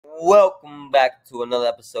Welcome back to another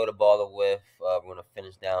episode of Baller With. We're gonna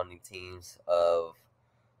finish down the teams of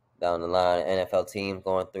down the line NFL teams,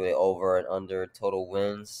 going through the over and under total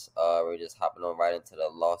wins. We're just hopping on right into the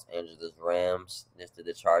Los Angeles Rams. Just did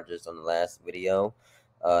the Chargers on the last video.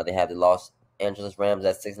 They have the Los Angeles Rams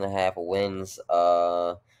at 6.5 wins.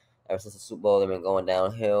 Ever since the Super Bowl, they've been going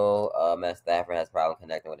downhill. Matt Stafford has problem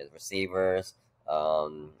connecting with his receivers.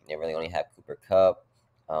 They really only have Cooper Kupp.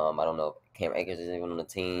 I don't know if Cam Akers is even on the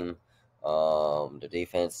team. The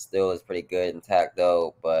defense still is pretty good intact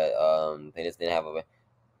though, but they just didn't have a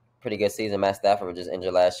pretty good season. Matt Stafford was just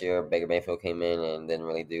injured last year. Baker Mayfield came in and didn't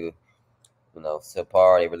really do,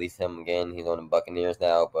 subpar. They released him again. He's on the Buccaneers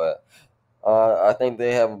now, but I think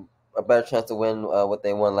they have a better chance to win what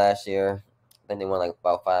they won last year. I think they won like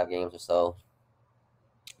about 5 games or so.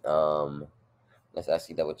 Let's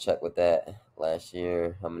actually double check with that. Last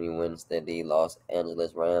year, how many wins did the Los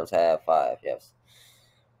Angeles Rams have? 5, yes.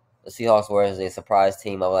 The Seahawks were a surprise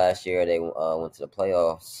team of last year. They went to the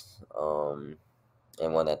playoffs and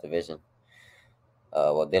won that division.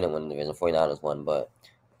 Didn't win the division. 49ers won, but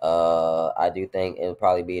I do think it'll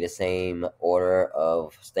probably be the same order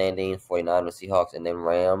of standing, 49ers, Seahawks, and then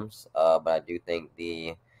Rams. But I do think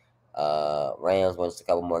the Rams wins a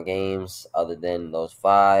couple more games other than those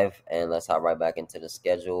 5. And let's hop right back into the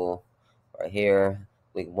schedule right here.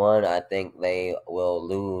 Week 1, I think they will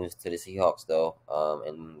lose to the Seahawks, though.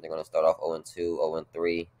 And they're going to start off 0-2,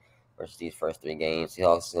 0-3 versus these first 3 games.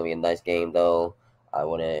 Seahawks is going to be a nice game, though. I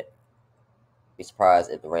wouldn't be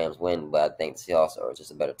surprised if the Rams win, but I think the Seahawks are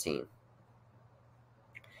just a better team.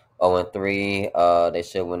 0-3, they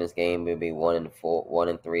should win this game. It'll be 1-4,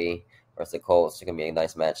 1-3 versus the Colts. It's going to be a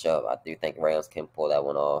nice matchup. I do think Rams can pull that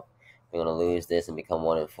one off. They're going to lose this and become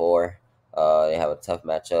 1-4. They have a tough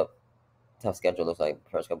matchup. Tough schedule, looks like, the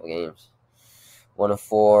first couple games.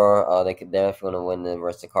 1-4. They could definitely win the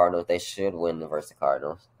versus the Cardinals. They should win the versus the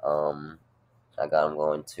Cardinals. I got them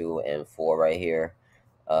going 2-4 right here.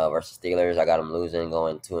 Versus Steelers, I got them losing,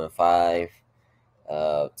 going 2-5.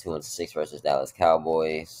 2-6 versus Dallas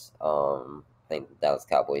Cowboys. I think the Dallas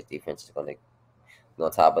Cowboys defense is going to go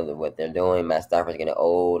on top of what they're doing. Matt Stafford's getting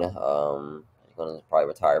old. He's going to probably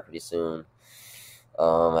retire pretty soon.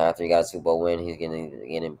 After he got a Super Bowl win, he's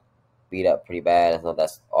getting beat up pretty bad. I know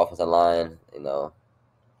that's offensive line,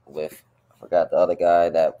 with, I forgot the other guy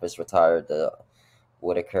that just retired, the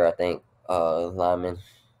Whitaker, I think, lineman,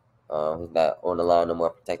 who's not on the line no more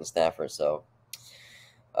protecting Stafford. So,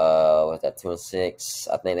 with that 2-6,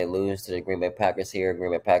 I think they lose to the Green Bay Packers here.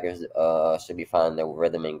 Green Bay Packers should be finding their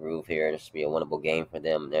rhythm and groove here, and it should be a winnable game for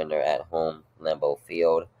them. Then they're at home, Lambeau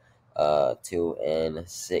Field,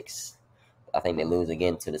 2-6. I think they lose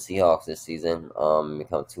again to the Seahawks this season.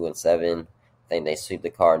 Become 2-7. I think they sweep the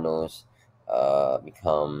Cardinals.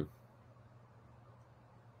 Become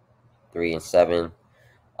 3-7.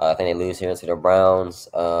 I think they lose here to the Browns.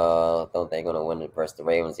 Don't think they're gonna win versus the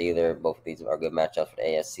Ravens either. Both of these are good matchups for the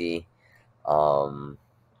AFC.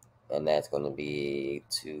 And that's going to be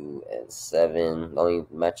 2-7. The only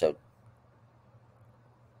matchup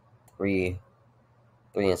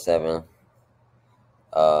 3-7.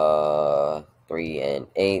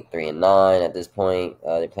 3-8, 3-9 at this point.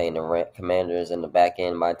 They're playing the Commanders in the back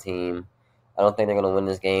end. My team, I don't think they're going to win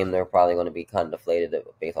this game. They're probably going to be kind of deflated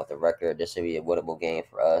based off the record. This should be a winnable game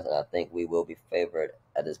for us, and I think we will be favored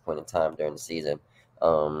at this point in time during the season.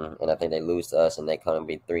 And I think they lose to us, and they kind of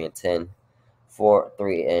be 3-10,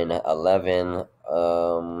 3-11.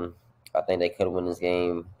 I think they could win this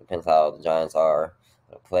game. Depends how the Giants are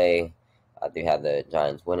going to play. I do have the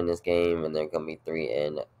Giants winning this game, and they're going to be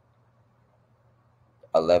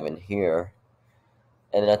 3-11 here.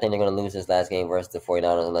 And then I think they're going to lose this last game versus the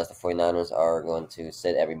 49ers unless the 49ers are going to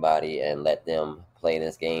sit everybody and let them play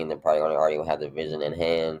this game. They're probably going to already have the division in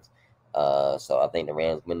hand. So I think the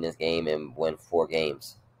Rams win this game and win 4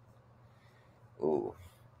 games. Ooh.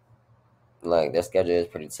 Like, their schedule is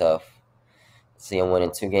pretty tough. See them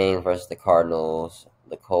winning 2 games versus the Cardinals,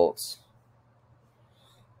 the Colts.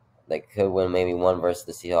 They could win maybe 1 versus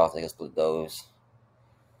the Seahawks. They can split those.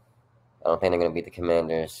 I don't think they're going to beat the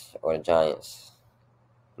Commanders or the Giants.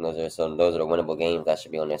 Those are the winnable games that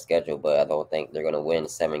should be on their schedule, but I don't think they're going to win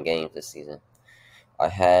 7 games this season. I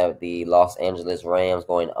have the Los Angeles Rams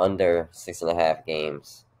going under 6.5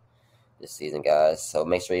 games this season, guys. So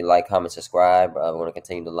make sure you like, comment, subscribe. We're going to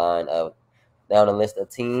continue the line down the list of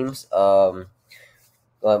teams. More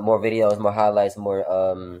videos, more highlights, more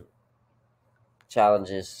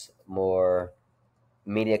challenges, more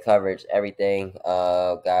media coverage, everything.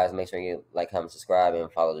 Guys, make sure you like, comment, subscribe, and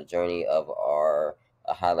follow the journey of our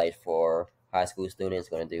highlight for high school students.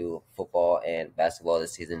 Going to do football and basketball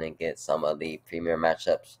this season and get some of the premier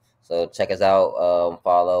matchups So check us out,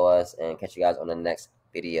 follow us, and catch you guys on the next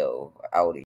video. Audi.